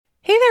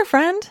Hey there,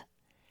 friend.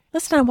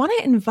 Listen, I want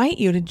to invite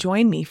you to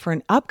join me for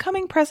an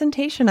upcoming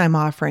presentation I'm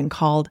offering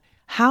called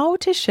How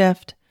to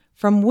Shift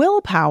from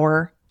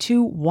Willpower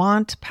to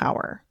Want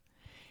Power.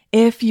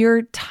 If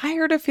you're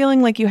tired of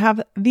feeling like you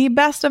have the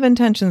best of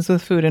intentions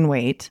with food and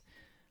weight,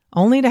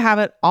 only to have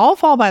it all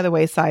fall by the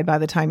wayside by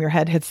the time your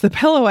head hits the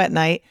pillow at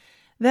night,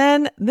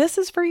 then this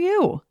is for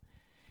you.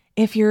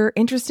 If you're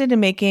interested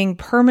in making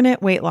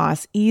permanent weight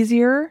loss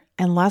easier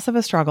and less of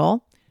a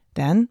struggle,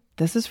 then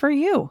this is for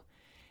you.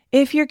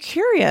 If you're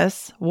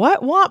curious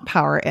what want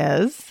power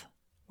is,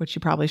 which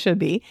you probably should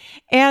be,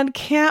 and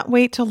can't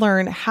wait to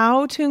learn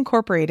how to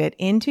incorporate it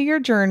into your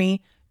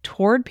journey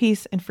toward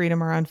peace and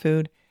freedom around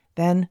food,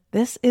 then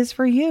this is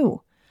for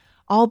you.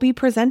 I'll be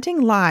presenting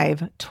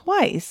live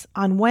twice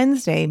on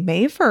Wednesday,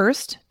 May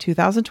 1st,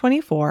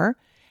 2024,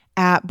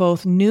 at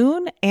both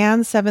noon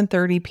and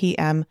 7:30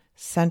 p.m.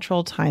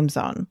 Central Time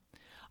Zone.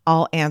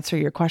 I'll answer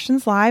your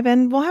questions live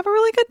and we'll have a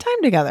really good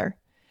time together.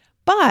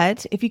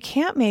 But if you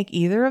can't make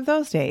either of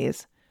those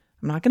days,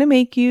 I'm not going to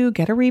make you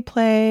get a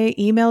replay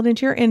emailed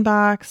into your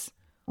inbox,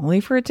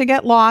 only for it to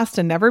get lost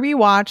and never be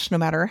watched, no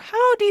matter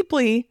how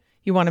deeply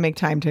you want to make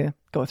time to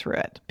go through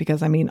it.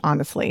 Because,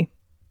 honestly,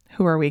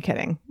 who are we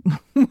kidding?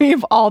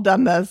 We've all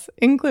done this,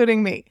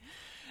 including me.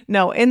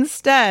 No,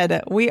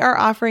 instead, we are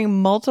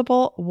offering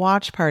multiple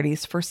watch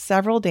parties for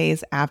several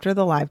days after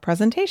the live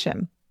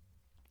presentation.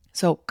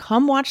 So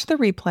come watch the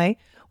replay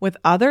with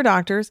other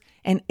doctors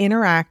and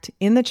interact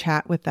in the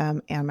chat with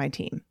them and my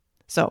team.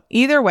 So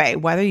either way,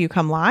 whether you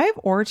come live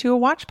or to a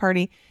watch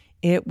party,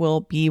 it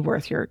will be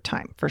worth your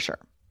time for sure.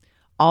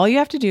 All you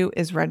have to do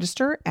is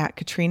register at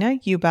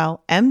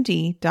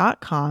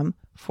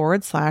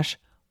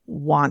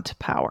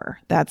katrinaubelmd.com/wantpower.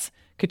 That's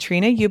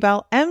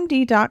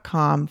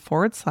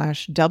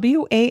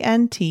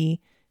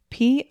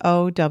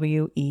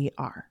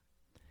katrinaubelmd.com/WANTPOWER.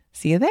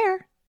 See you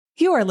there.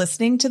 You are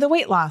listening to the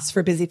Weight Loss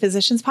for Busy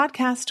Physicians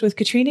podcast with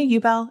Katrina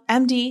Ubel,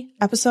 MD,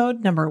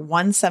 episode number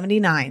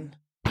 179.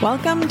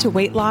 Welcome to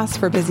Weight Loss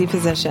for Busy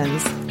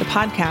Physicians, the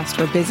podcast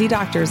where busy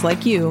doctors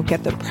like you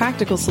get the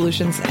practical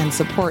solutions and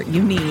support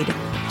you need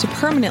to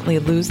permanently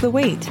lose the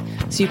weight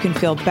so you can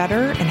feel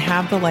better and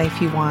have the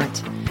life you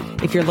want.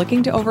 If you're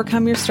looking to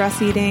overcome your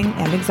stress eating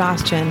and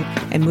exhaustion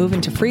and move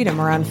into freedom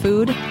around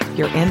food,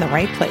 you're in the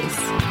right place.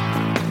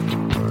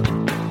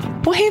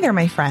 Well, hey there,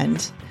 my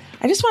friend.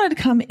 I just wanted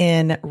to come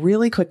in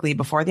really quickly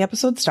before the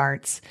episode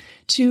starts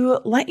to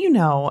let you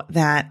know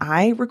that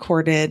I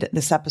recorded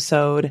this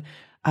episode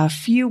a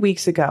few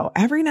weeks ago.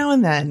 Every now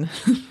and then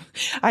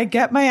I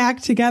get my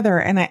act together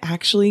and I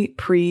actually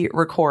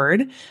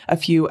pre-record a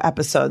few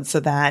episodes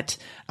so that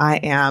I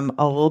am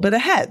a little bit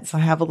ahead. So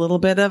I have a little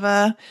bit of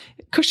a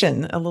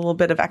cushion, a little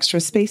bit of extra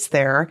space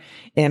there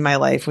in my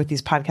life with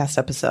these podcast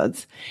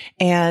episodes.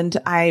 And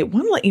I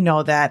want to let you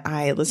know that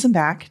I listened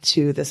back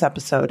to this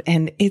episode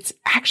and it's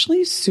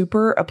actually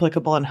super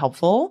applicable and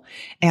helpful.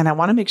 And I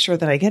want to make sure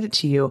that I get it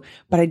to you.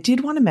 But I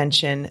did want to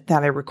mention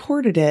that I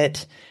recorded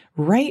it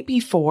right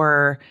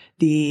before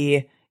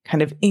the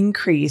kind of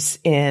increase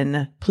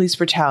in police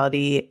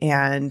brutality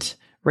and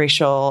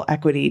racial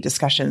equity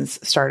discussions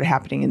started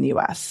happening in the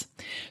US.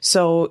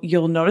 So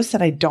you'll notice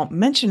that I don't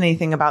mention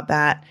anything about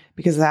that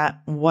because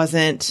that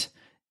wasn't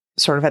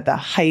sort of at the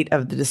height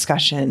of the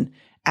discussion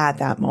at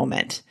that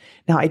moment.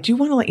 Now, I do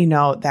want to let you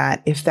know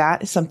that if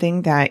that is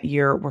something that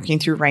you're working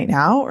through right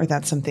now, or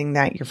that's something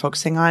that you're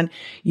focusing on,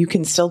 you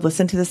can still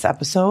listen to this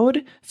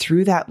episode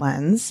through that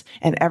lens,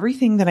 and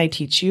everything that I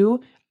teach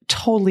you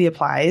totally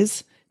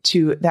applies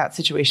to that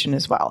situation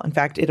as well. In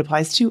fact, it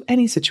applies to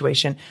any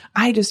situation.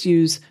 I just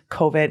use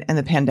COVID and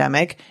the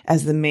pandemic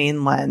as the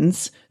main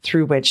lens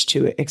through which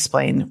to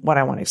explain what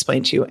I want to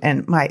explain to you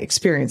and my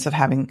experience of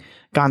having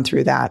gone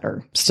through that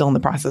or still in the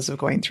process of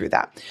going through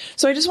that.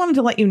 So I just wanted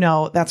to let you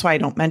know that's why I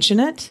don't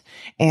mention it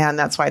and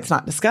that's why it's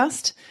not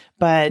discussed,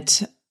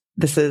 but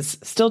this is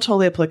still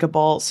totally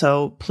applicable.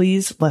 So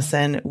please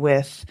listen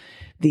with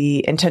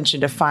the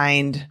intention to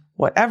find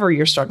whatever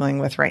you're struggling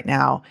with right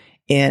now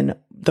in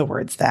the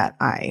words that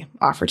I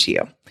offer to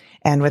you.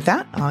 And with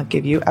that, I'll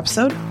give you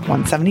episode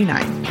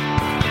 179.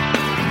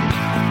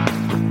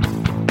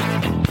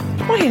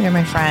 Well, hey there,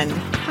 my friend.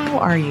 How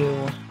are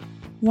you?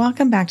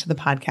 Welcome back to the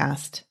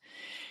podcast.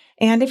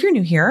 And if you're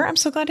new here, I'm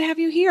so glad to have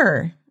you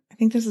here. I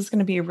think this is going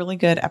to be a really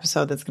good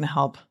episode that's going to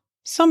help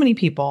so many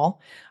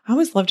people. I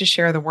always love to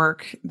share the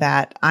work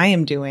that I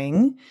am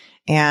doing.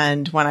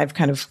 And when I've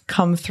kind of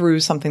come through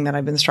something that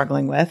I've been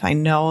struggling with, I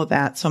know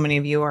that so many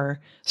of you are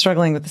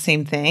struggling with the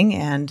same thing.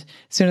 And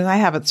as soon as I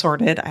have it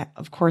sorted, I,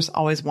 of course,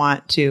 always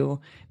want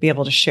to be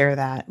able to share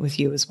that with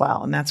you as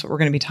well. And that's what we're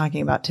going to be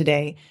talking about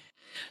today.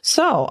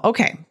 So,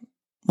 okay,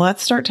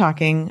 let's start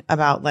talking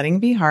about letting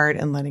it be hard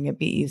and letting it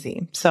be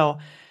easy. So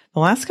the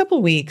last couple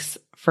of weeks,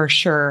 for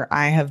sure,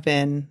 I have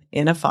been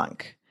in a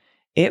funk.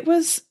 It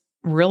was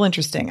real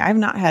interesting. I've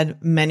not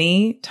had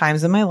many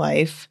times in my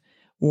life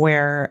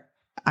where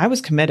I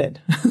was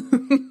committed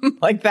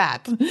like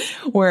that,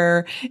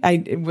 where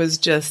I was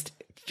just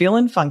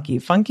feeling funky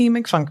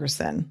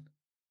McFunkerson.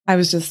 I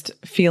was just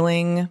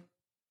feeling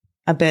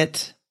a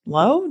bit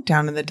low,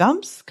 down in the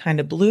dumps, kind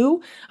of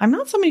blue. I'm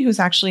not somebody who's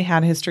actually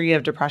had a history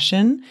of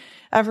depression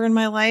ever in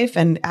my life.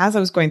 And as I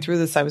was going through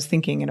this, I was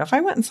thinking, if I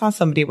went and saw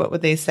somebody, what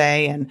would they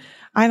say? And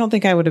I don't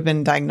think I would have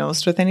been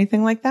diagnosed with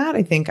anything like that.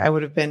 I think I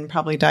would have been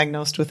probably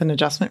diagnosed with an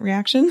adjustment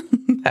reaction.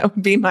 That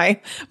would be my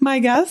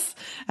guess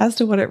as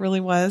to what it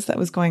really was that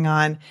was going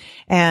on.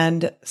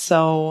 And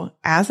so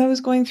as I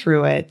was going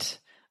through it,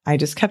 I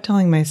just kept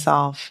telling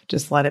myself,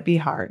 just let it be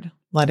hard.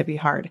 Let it be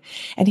hard.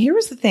 And here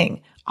was the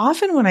thing.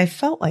 Often when I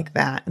felt like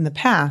that in the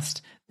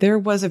past, there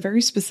was a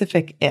very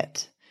specific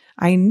it.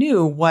 I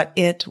knew what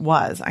it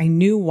was. I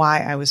knew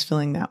why I was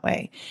feeling that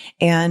way.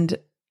 And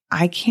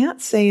I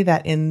can't say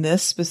that in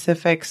this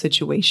specific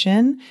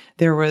situation,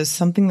 there was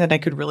something that I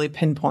could really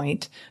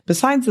pinpoint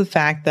besides the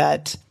fact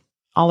that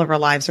all of our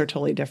lives are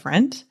totally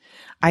different.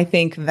 I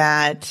think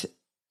that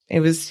it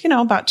was,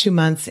 about 2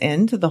 months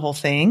into the whole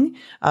thing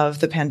of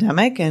the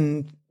pandemic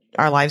and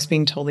our lives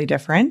being totally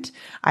different.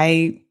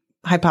 I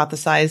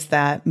hypothesized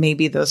that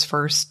maybe those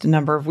first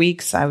number of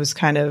weeks, I was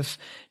kind of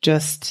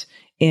just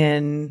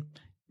in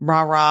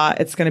rah,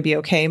 it's going to be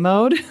okay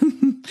mode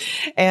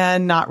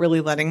and not really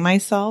letting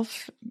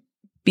myself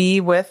be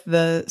with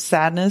the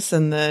sadness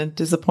and the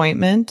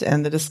disappointment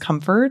and the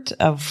discomfort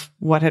of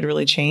what had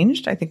really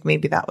changed. I think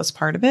maybe that was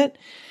part of it.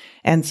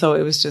 And so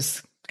it was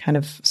just kind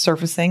of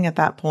surfacing at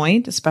that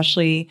point,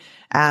 especially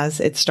as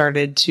it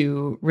started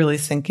to really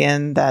sink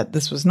in that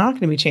this was not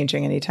going to be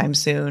changing anytime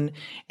soon.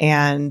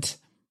 And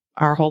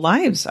our whole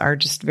lives are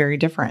just very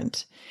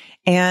different.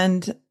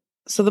 And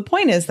so the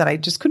point is that I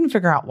just couldn't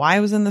figure out why I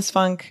was in this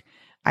funk.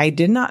 I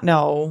did not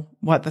know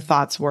what the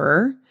thoughts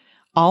were.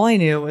 All I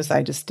knew was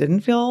I just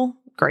didn't feel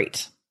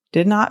great.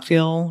 Did not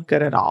feel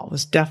good at all.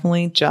 Was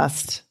definitely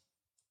just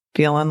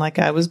feeling like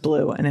I was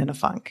blue and in a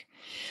funk.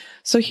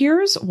 So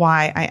here's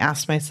why I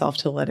asked myself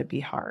to let it be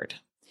hard.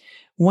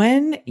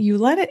 When you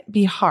let it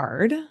be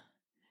hard,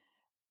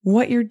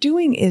 what you're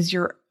doing is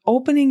you're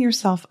opening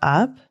yourself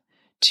up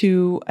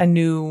to a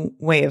new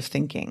way of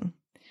thinking.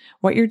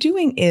 What you're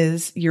doing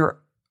is you're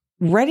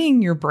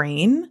readying your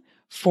brain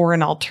for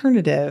an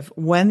alternative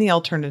when the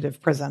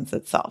alternative presents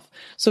itself.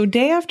 So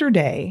day after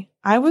day,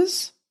 I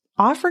was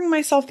offering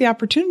myself the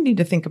opportunity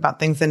to think about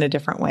things in a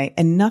different way,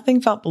 and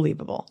nothing felt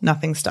believable.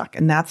 Nothing stuck.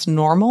 And that's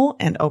normal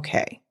and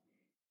okay.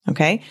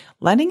 Okay.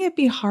 Letting it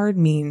be hard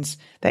means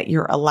that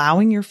you're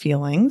allowing your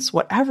feelings,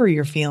 whatever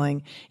you're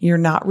feeling, you're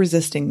not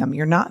resisting them.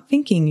 You're not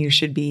thinking you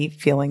should be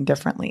feeling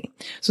differently.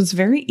 So it's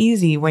very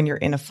easy when you're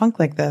in a funk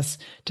like this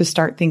to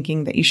start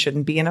thinking that you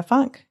shouldn't be in a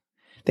funk,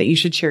 that you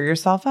should cheer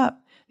yourself up,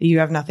 that you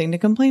have nothing to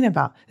complain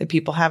about, that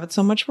people have it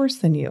so much worse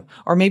than you.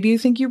 Or maybe you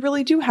think you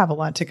really do have a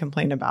lot to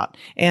complain about.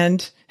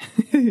 And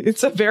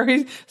it's a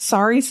very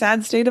sorry,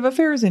 sad state of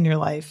affairs in your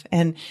life.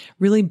 And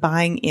really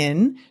buying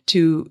in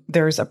to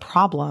there's a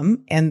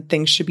problem and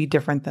things should be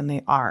different than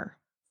they are.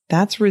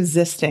 That's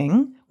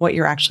resisting what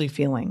you're actually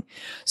feeling.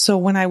 So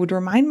when I would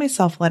remind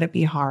myself, let it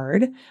be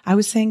hard, I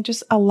was saying,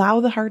 just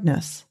allow the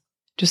hardness,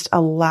 just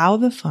allow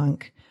the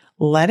funk.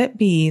 Let it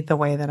be the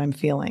way that I'm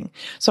feeling.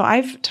 So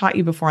I've taught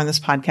you before on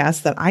this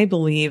podcast that I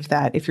believe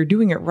that if you're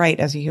doing it right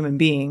as a human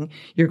being,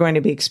 you're going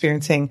to be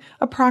experiencing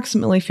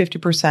approximately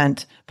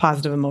 50%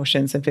 positive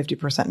emotions and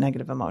 50%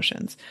 negative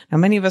emotions. Now,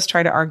 many of us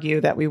try to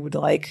argue that we would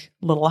like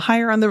a little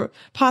higher on the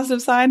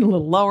positive side and a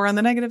little lower on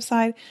the negative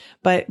side.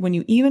 But when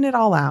you even it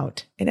all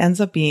out, it ends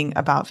up being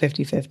about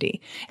 50-50.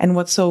 And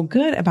what's so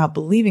good about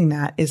believing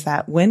that is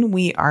that when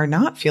we are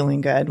not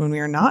feeling good, when we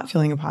are not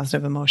feeling a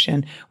positive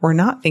emotion, we're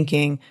not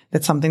thinking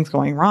that something's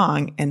going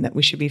wrong and that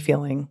we should be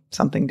feeling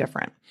something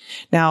different.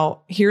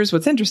 Now, here's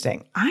what's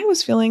interesting. I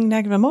was feeling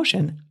negative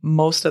emotion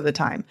most of the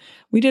time.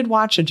 We did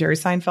watch a Jerry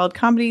Seinfeld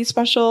comedy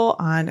special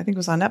on, I think it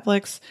was on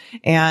Netflix,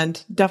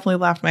 and definitely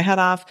laughed my head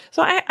off.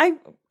 So I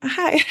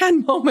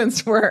had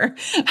moments where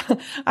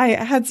I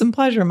had some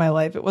pleasure in my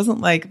life. It wasn't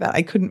like that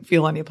I couldn't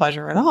feel any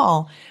pleasure at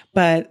all,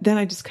 but then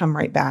I just come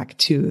right back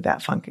to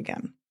that funk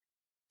again.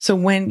 So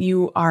when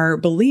you are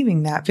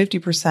believing that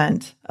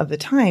 50% of the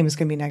time is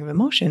going to be negative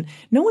emotion,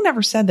 no one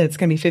ever said that it's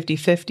going to be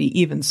 50-50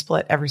 even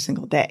split every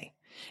single day.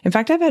 In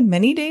fact, I've had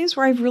many days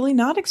where I've really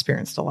not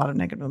experienced a lot of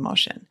negative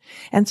emotion.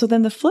 And so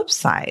then the flip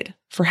side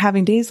for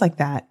having days like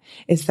that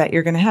is that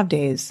you're going to have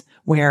days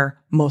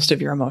where most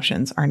of your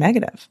emotions are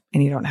negative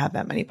and you don't have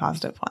that many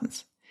positive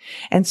ones.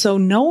 And so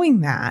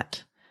knowing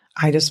that,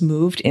 I just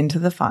moved into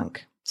the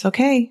funk. It's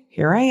okay.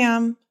 Here I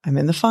am. I'm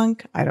in the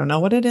funk. I don't know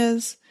what it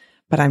is,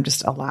 but I'm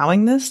just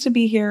allowing this to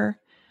be here.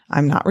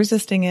 I'm not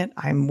resisting it.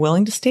 I'm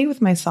willing to stay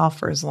with myself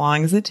for as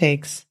long as it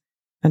takes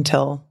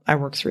until I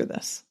work through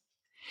this.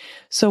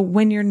 So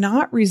when you're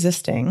not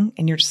resisting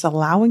and you're just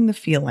allowing the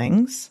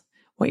feelings,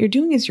 what you're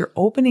doing is you're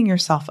opening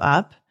yourself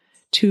up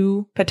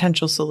to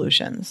potential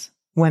solutions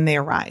when they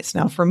arise.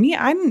 Now, for me,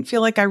 I didn't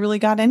feel like I really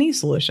got any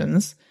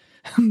solutions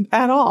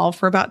at all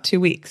for about 2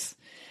 weeks.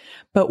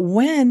 But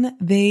when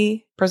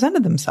they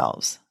presented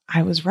themselves,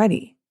 I was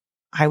ready.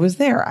 I was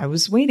there. I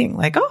was waiting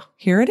like, oh,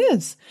 here it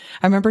is.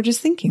 I remember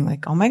just thinking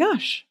like, oh my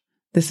gosh,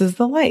 this is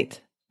the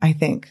light. I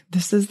think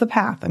this is the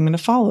path. I'm going to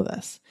follow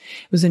this.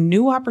 It was a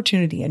new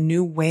opportunity, a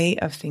new way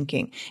of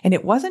thinking. And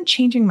it wasn't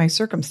changing my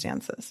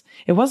circumstances.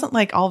 It wasn't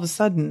like all of a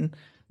sudden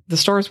the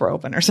stores were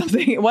open or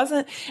something. It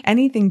wasn't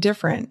anything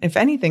different. If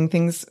anything,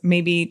 things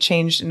maybe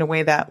changed in a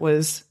way that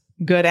was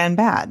good and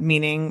bad,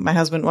 meaning my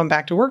husband went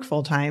back to work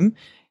full time,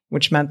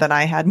 which meant that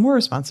I had more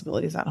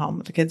responsibilities at home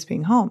with the kids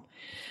being home.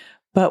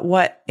 But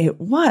what it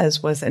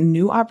was a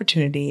new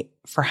opportunity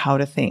for how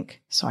to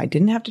think. So I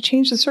didn't have to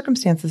change the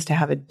circumstances to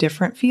have a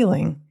different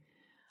feeling.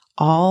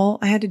 All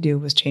I had to do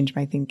was change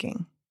my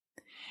thinking.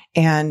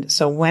 And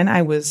so when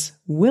I was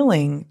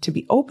willing to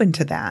be open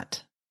to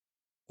that,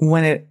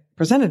 when it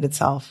presented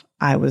itself,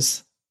 I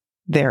was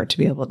there to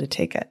be able to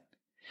take it.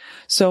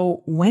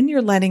 So when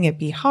you're letting it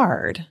be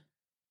hard,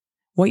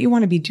 what you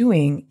want to be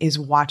doing is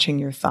watching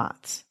your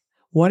thoughts.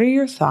 What are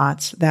your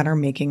thoughts that are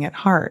making it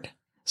hard?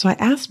 So I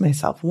asked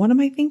myself, what am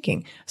I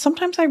thinking?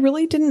 Sometimes I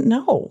really didn't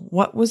know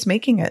what was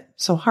making it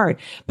so hard,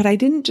 but I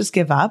didn't just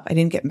give up. I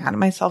didn't get mad at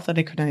myself that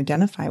I couldn't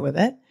identify with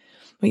it.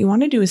 What you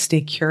want to do is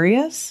stay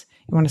curious.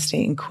 You want to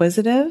stay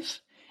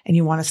inquisitive, and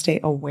you want to stay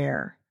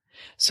aware.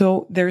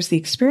 So there's the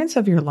experience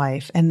of your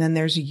life, and then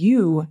there's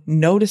you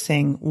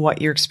noticing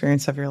what your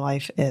experience of your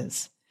life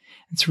is.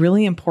 It's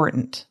really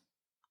important.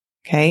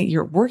 Okay.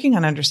 You're working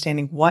on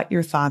understanding what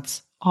your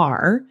thoughts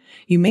are.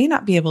 You may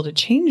not be able to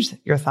change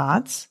your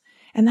thoughts,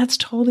 and that's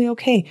totally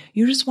okay.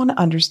 You just want to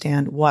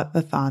understand what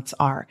the thoughts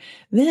are.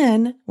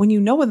 Then when you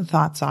know what the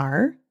thoughts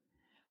are,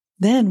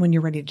 then when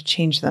you're ready to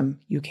change them,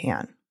 you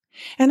can.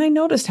 And I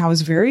noticed how I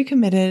was very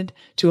committed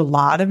to a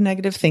lot of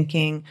negative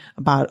thinking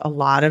about a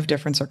lot of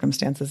different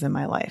circumstances in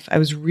my life. I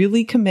was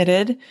really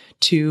committed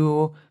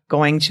to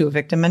going to a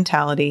victim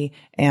mentality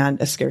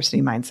and a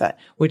scarcity mindset,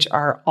 which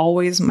are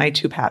always my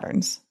two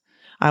patterns.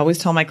 I always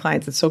tell my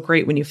clients it's so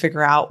great when you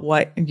figure out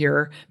what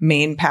your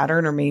main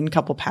pattern or main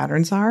couple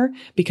patterns are,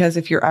 because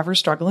if you're ever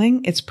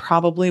struggling, it's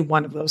probably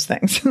one of those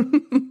things.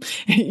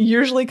 It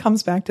usually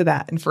comes back to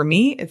that. And for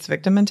me, it's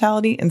victim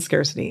mentality and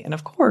scarcity. And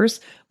of course,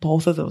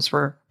 both of those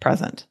were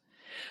present.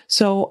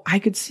 So I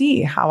could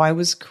see how I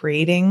was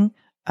creating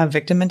a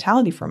victim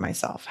mentality for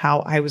myself, how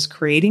I was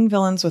creating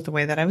villains with the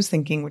way that I was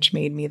thinking, which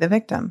made me the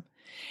victim.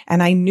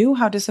 And I knew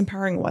how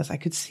disempowering it was. I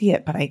could see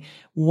it, but I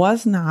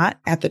was not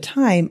at the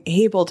time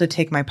able to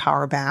take my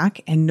power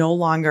back and no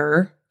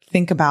longer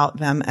think about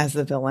them as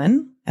the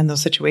villain and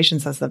those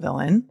situations as the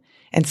villain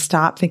and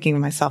stop thinking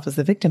of myself as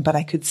the victim. But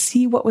I could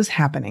see what was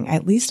happening.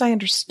 At least I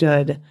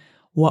understood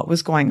what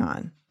was going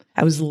on.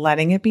 I was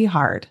letting it be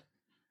hard.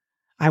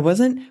 I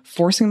wasn't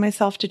forcing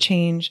myself to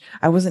change.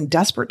 I wasn't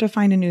desperate to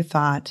find a new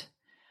thought.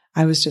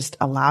 I was just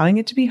allowing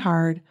it to be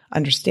hard,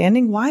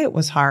 understanding why it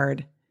was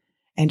hard,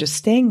 and just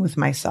staying with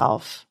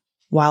myself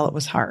while it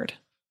was hard.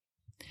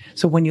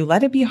 So when you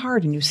let it be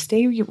hard and you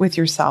stay with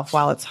yourself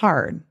while it's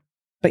hard,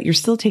 but you're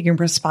still taking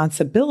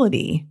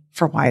responsibility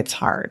for why it's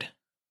hard,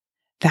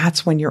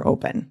 that's when you're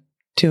open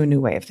to a new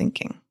way of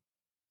thinking.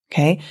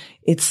 Okay?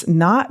 It's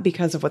not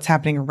because of what's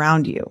happening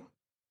around you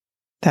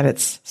that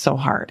it's so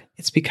hard.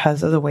 It's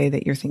because of the way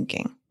that you're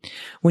thinking.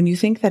 When you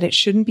think that it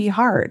shouldn't be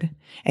hard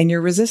and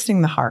you're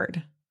resisting the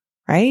hard,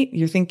 right?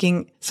 You're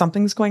thinking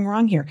something's going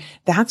wrong here.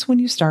 That's when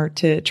you start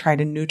to try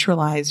to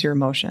neutralize your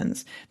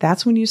emotions.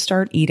 That's when you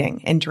start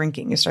eating and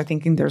drinking. You start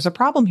thinking there's a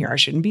problem here. I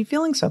shouldn't be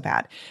feeling so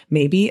bad.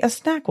 Maybe a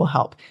snack will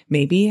help.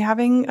 Maybe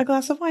having a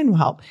glass of wine will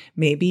help.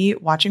 Maybe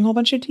watching a whole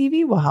bunch of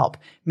TV will help.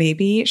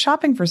 Maybe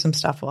shopping for some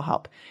stuff will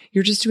help.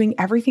 You're just doing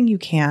everything you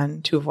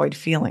can to avoid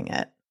feeling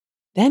it.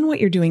 Then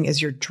what you're doing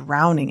is you're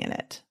drowning in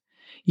it.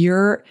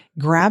 You're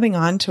grabbing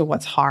onto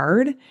what's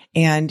hard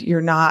and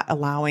you're not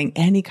allowing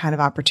any kind of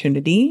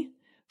opportunity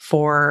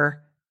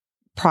for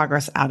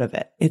progress out of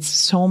it. It's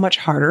so much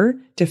harder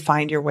to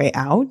find your way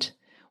out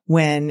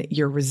when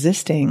you're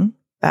resisting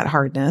that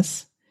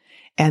hardness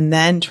and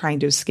then trying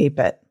to escape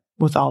it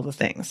with all the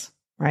things,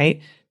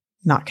 right?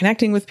 Not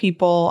connecting with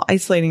people,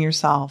 isolating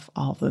yourself,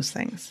 all of those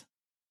things.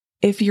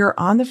 If you're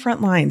on the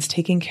front lines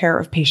taking care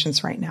of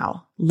patients right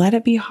now, let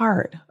it be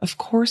hard. Of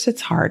course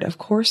it's hard. Of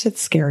course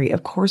it's scary.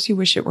 Of course you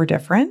wish it were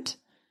different.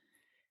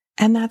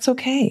 And that's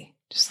okay.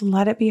 Just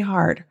let it be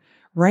hard.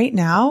 Right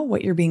now,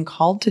 what you're being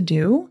called to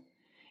do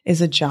is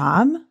a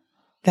job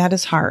that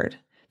is hard.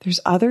 There's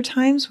other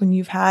times when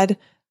you've had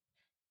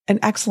an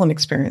excellent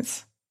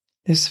experience.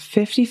 There's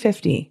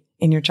 50-50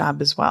 in your job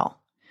as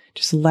well.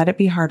 Just let it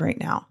be hard right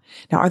now.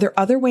 Now, are there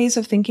other ways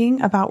of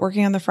thinking about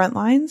working on the front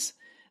lines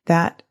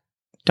that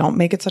don't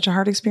make it such a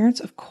hard experience?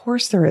 Of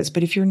course there is.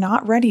 But if you're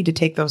not ready to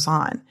take those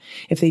on,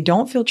 if they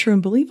don't feel true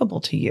and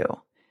believable to you,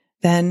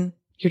 then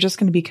you're just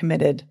going to be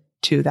committed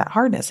to that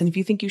hardness. And if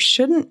you think you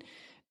shouldn't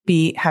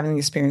be having the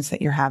experience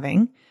that you're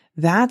having,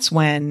 that's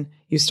when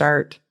you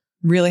start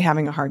really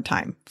having a hard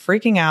time,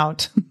 freaking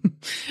out,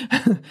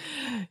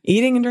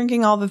 eating and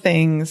drinking all the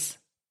things,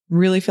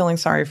 really feeling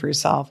sorry for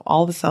yourself,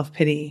 all the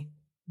self-pity.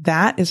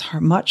 That is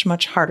much,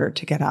 much harder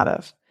to get out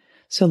of.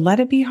 So let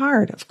it be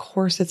hard. Of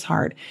course it's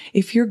hard.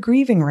 If you're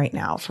grieving right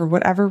now for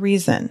whatever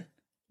reason,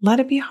 let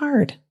it be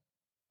hard.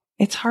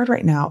 It's hard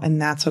right now,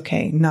 and that's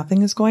okay.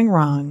 Nothing is going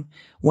wrong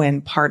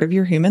when part of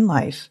your human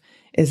life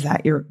is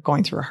that you're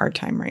going through a hard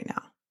time right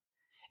now.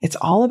 It's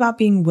all about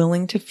being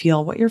willing to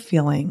feel what you're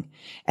feeling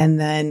and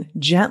then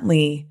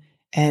gently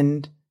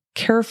and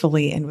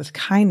carefully and with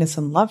kindness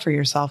and love for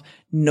yourself,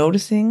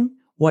 noticing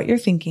what you're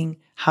thinking,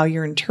 how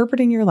you're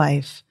interpreting your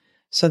life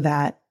so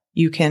that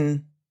you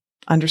can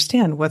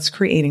understand what's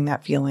creating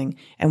that feeling.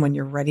 And when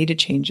you're ready to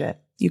change it,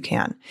 you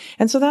can.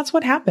 And so that's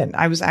what happened.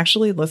 I was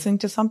actually listening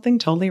to something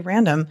totally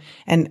random.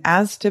 And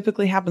as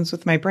typically happens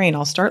with my brain,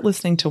 I'll start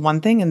listening to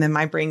one thing and then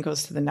my brain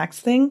goes to the next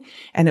thing.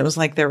 And it was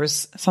like there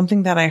was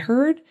something that I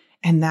heard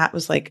and that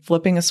was like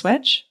flipping a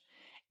switch.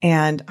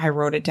 And I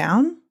wrote it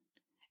down.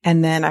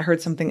 And then I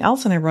heard something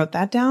else and I wrote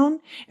that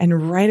down.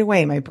 And right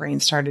away, my brain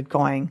started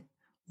going,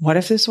 what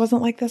if this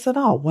wasn't like this at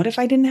all? What if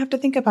I didn't have to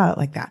think about it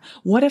like that?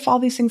 What if all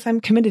these things I'm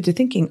committed to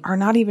thinking are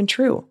not even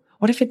true?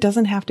 What if it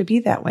doesn't have to be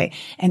that way?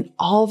 And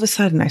all of a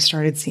sudden, I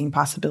started seeing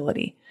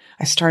possibility.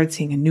 I started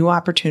seeing a new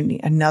opportunity,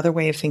 another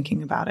way of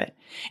thinking about it.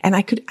 And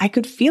I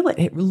could feel it.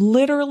 It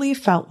literally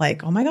felt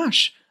like, oh my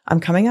gosh,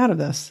 I'm coming out of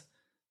this.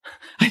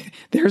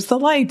 There's the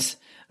light.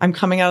 I'm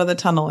coming out of the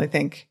tunnel. I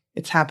think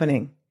it's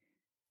happening.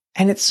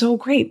 And it's so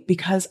great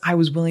because I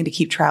was willing to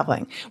keep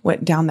traveling,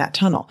 went down that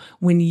tunnel.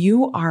 When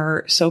you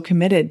are so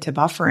committed to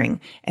buffering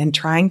and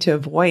trying to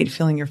avoid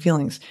feeling your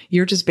feelings,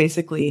 you're just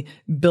basically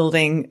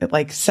building,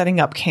 like setting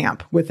up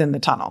camp within the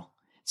tunnel.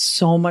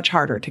 So much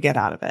harder to get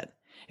out of it.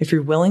 If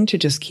you're willing to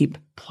just keep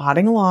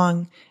plodding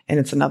along and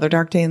it's another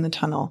dark day in the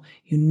tunnel,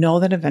 you know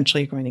that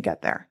eventually you're going to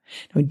get there.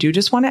 Now, I do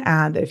just want to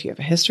add that if you have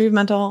a history of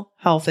mental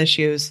health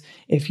issues,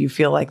 if you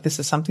feel like this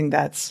is something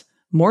that's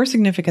more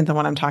significant than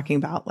what I'm talking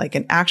about, like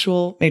an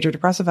actual major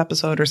depressive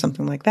episode or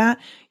something like that,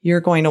 you're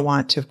going to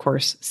want to, of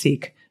course,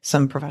 seek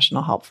some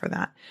professional help for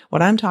that.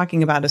 What I'm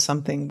talking about is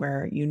something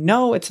where you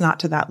know it's not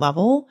to that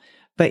level,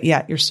 but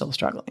yet you're still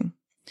struggling.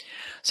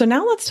 So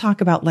now let's talk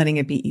about letting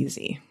it be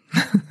easy.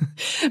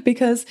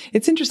 Because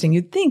it's interesting.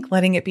 You'd think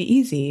letting it be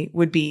easy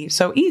would be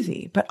so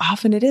easy, but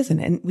often it isn't.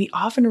 And we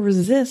often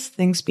resist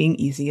things being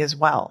easy as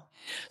well.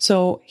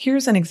 So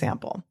here's an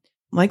example.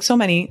 Like so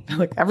many,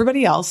 like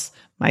everybody else,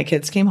 my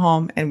kids came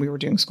home and we were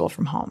doing school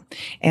from home.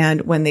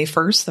 And when the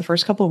first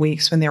couple of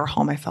weeks when they were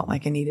home, I felt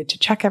like I needed to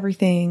check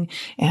everything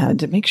and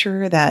to make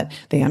sure that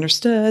they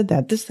understood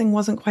that this thing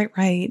wasn't quite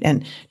right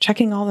and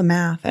checking all the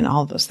math and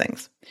all of those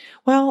things.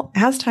 Well,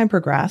 as time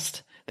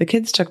progressed, the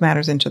kids took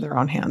matters into their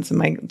own hands. And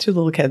my two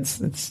little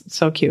kids, it's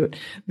so cute.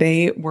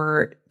 They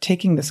were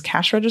taking this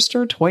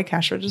toy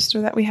cash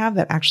register that we have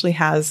that actually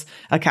has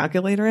a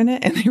calculator in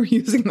it. And they were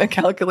using the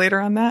calculator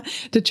on that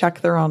to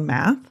check their own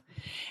math.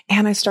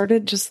 And I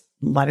started just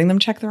letting them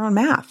check their own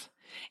math.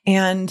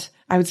 And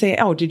I would say,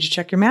 oh, did you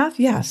check your math?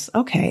 Yes.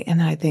 Okay. And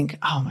then I think,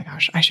 oh my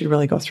gosh, I should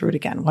really go through it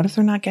again. What if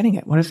they're not getting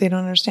it? What if they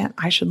don't understand?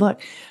 I should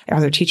look. Are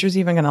their teachers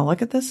even going to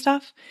look at this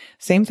stuff?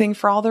 Same thing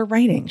for all their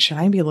writing. Should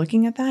I be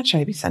looking at that?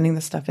 Should I be sending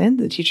this stuff in?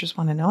 Do the teachers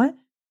want to know it?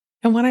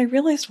 And what I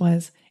realized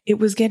was it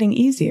was getting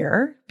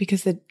easier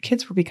because the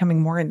kids were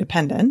becoming more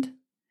independent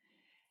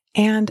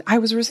and I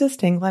was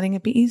resisting letting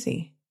it be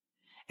easy.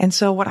 And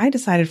so what I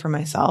decided for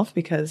myself,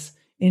 because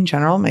in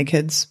general, my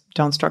kids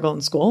don't struggle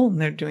in school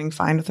and they're doing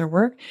fine with their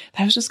work,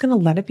 that I was just going to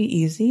let it be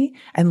easy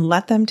and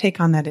let them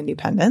take on that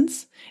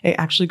independence. It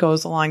actually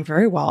goes along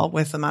very well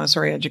with the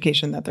Montessori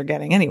education that they're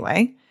getting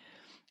anyway.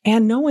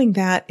 And knowing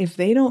that if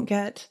they don't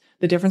get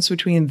the difference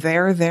between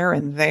there,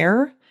 and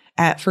there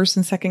at first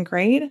and second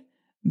grade,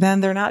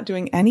 then they're not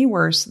doing any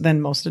worse than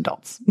most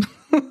adults,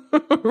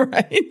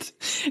 right?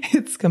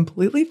 It's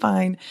completely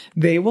fine.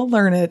 They will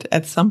learn it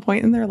at some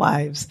point in their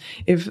lives.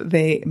 If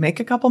they make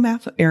a couple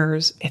math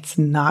errors, it's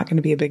not going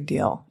to be a big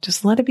deal.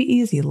 Just let it be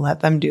easy.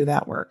 Let them do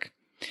that work.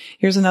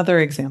 Here's another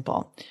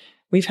example.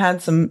 We've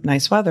had some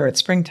nice weather. It's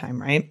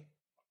springtime, right?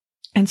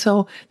 And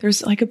so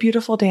there's like a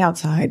beautiful day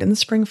outside and the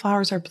spring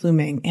flowers are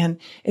blooming and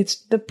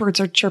the birds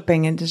are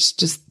chirping and it's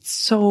just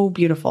so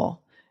beautiful.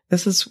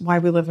 This is why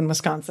we live in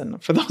Wisconsin,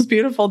 for those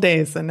beautiful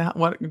days and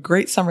what a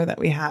great summer that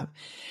we have.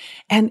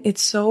 And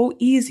it's so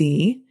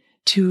easy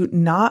to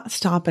not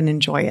stop and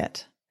enjoy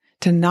it,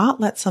 to not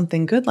let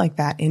something good like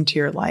that into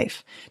your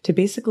life, to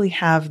basically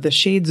have the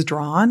shades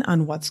drawn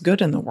on what's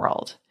good in the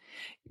world,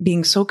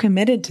 being so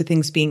committed to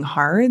things being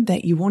hard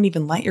that you won't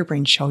even let your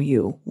brain show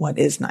you what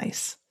is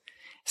nice.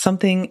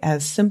 Something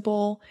as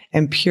simple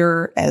and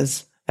pure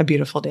as a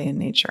beautiful day in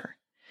nature.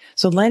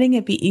 So letting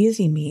it be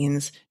easy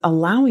means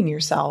allowing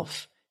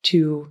yourself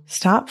to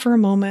stop for a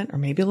moment or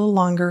maybe a little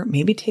longer,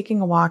 maybe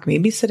taking a walk,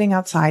 maybe sitting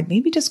outside,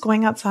 maybe just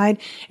going outside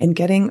and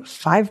getting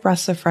 5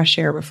 breaths of fresh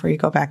air before you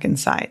go back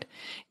inside.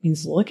 It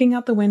means looking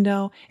out the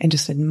window and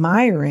just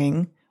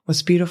admiring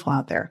what's beautiful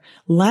out there.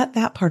 Let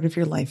that part of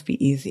your life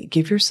be easy.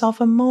 Give yourself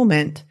a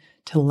moment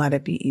to let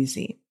it be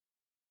easy.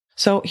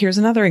 So here's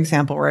another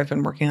example where I've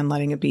been working on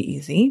letting it be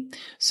easy.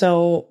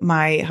 So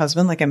my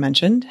husband, like I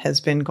mentioned,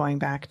 has been going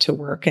back to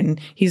work and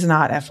he's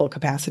not at full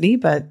capacity,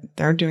 but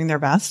they're doing their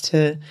best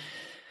to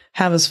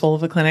have as full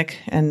of a clinic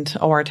and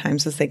OR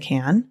times as they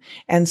can.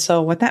 And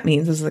so what that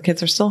means is the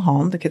kids are still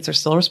home. The kids are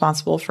still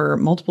responsible for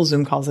multiple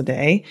Zoom calls a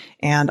day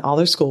and all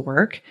their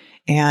schoolwork.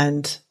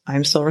 And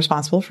I'm still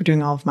responsible for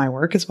doing all of my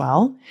work as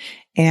well.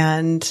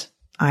 And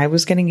I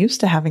was getting used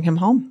to having him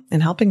home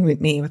and helping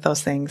me with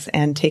those things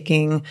and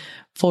taking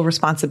full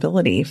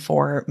responsibility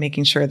for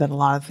making sure that a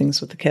lot of things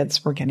with the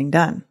kids were getting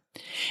done.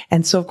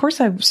 And so, of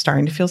course, I was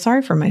starting to feel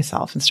sorry for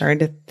myself and starting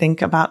to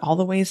think about all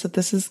the ways that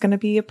this is going to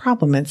be a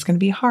problem. It's going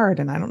to be hard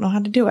and I don't know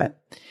how to do it.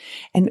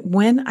 And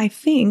when I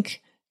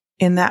think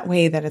in that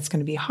way that it's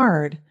going to be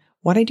hard,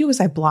 what I do is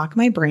I block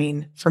my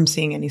brain from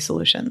seeing any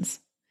solutions.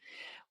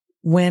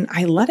 When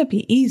I let it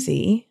be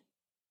easy,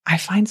 I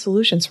find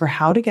solutions for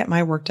how to get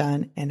my work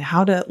done and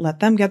how to let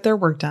them get their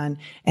work done.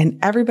 And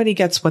everybody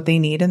gets what they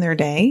need in their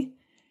day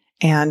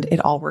and it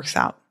all works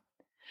out.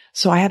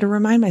 So I had to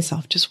remind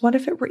myself, just what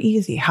if it were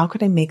easy? How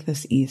could I make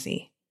this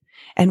easy?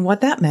 And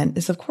what that meant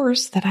is, of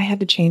course, that I had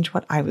to change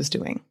what I was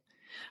doing.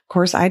 Of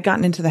course, I had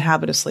gotten into the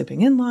habit of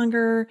sleeping in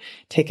longer,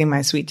 taking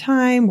my sweet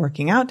time,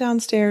 working out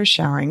downstairs,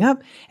 showering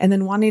up, and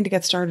then wanting to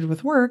get started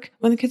with work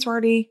when the kids were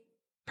already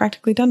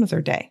practically done with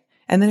their day,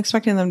 and then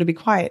expecting them to be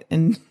quiet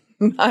and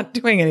not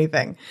doing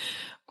anything.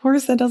 Of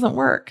course, that doesn't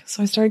work.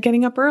 So I started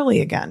getting up early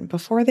again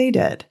before they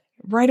did,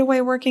 right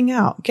away working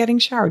out, getting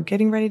showered,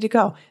 getting ready to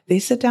go. They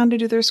sit down to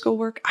do their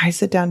schoolwork. I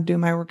sit down to do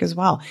my work as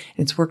well.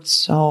 And it's worked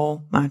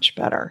so much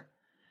better.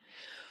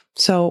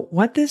 So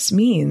what this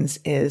means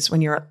is when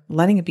you're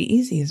letting it be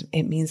easy,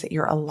 it means that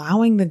you're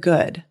allowing the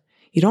good.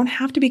 You don't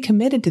have to be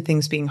committed to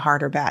things being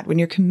hard or bad. When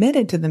you're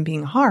committed to them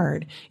being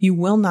hard, you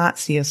will not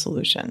see a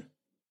solution.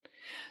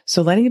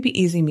 So letting it be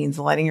easy means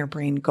letting your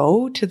brain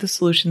go to the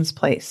solutions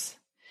place.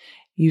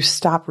 You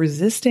stop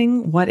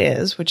resisting what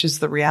is, which is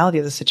the reality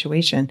of the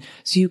situation,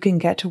 so you can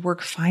get to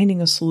work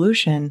finding a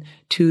solution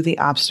to the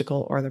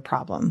obstacle or the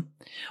problem.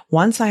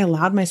 Once I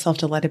allowed myself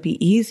to let it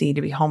be easy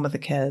to be home with the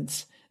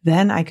kids,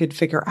 then I could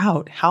figure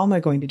out, how am I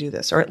going to do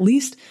this? Or at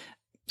least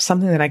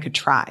something that I could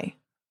try.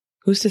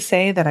 Who's to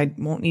say that I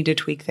won't need to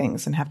tweak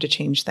things and have to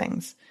change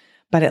things?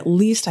 But at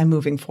least I'm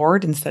moving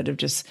forward instead of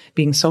just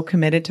being so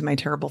committed to my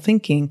terrible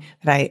thinking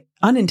that I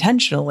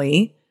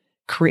unintentionally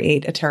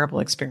create a terrible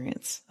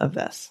experience of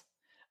this.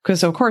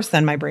 Because of course,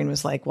 then my brain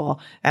was like, well,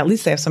 at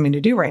least they have something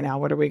to do right now.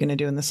 What are we going to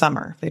do in the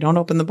summer? If they don't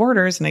open the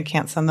borders and I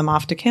can't send them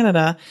off to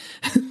Canada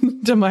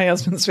to my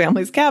husband's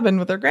family's cabin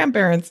with their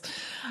grandparents,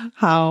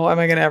 how am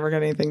I going to ever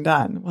get anything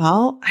done?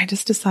 Well, I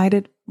just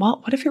decided,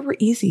 well, what if it were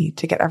easy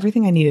to get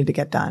everything I needed to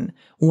get done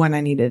when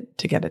I needed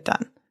to get it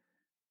done?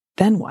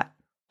 Then what?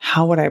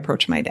 How would I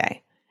approach my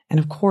day? And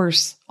of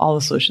course, all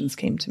the solutions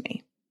came to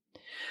me.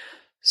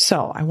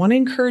 So I want to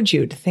encourage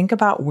you to think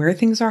about where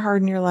things are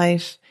hard in your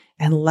life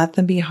and let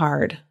them be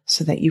hard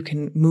so that you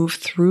can move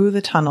through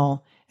the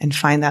tunnel and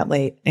find that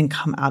light and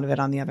come out of it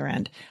on the other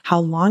end. How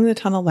long the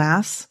tunnel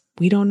lasts,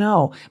 we don't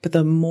know. But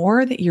the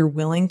more that you're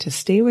willing to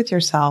stay with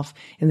yourself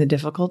in the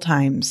difficult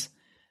times,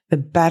 the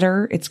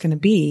better it's going to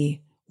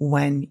be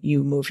when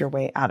you move your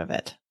way out of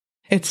it.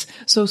 It's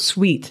so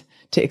sweet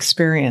to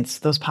experience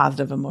those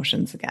positive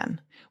emotions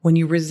again. When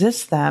you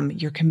resist them,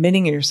 you're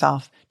committing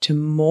yourself to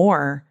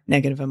more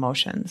negative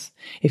emotions.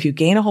 If you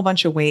gain a whole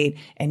bunch of weight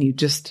and you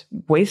just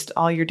waste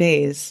all your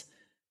days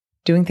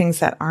doing things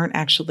that aren't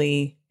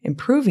actually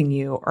improving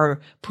you or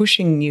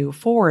pushing you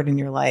forward in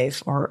your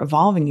life or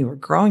evolving you or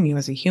growing you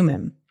as a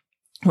human,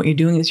 what you're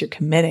doing is you're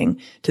committing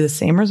to the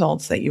same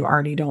results that you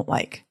already don't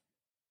like.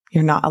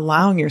 You're not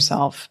allowing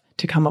yourself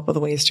to come up with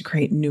ways to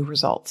create new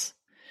results.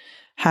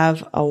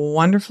 Have a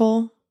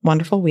wonderful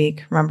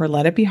week. Remember,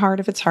 let it be hard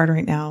if it's hard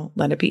right now.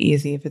 Let it be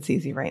easy if it's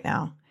easy right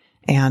now.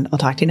 And I'll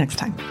talk to you next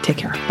time. Take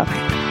care.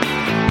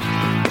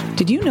 Bye-bye.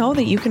 Did you know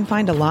that you can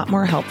find a lot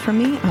more help from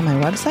me on my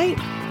website?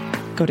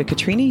 Go to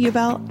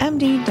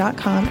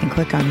KatrinaUbelMD.com and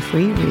click on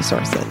free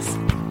resources.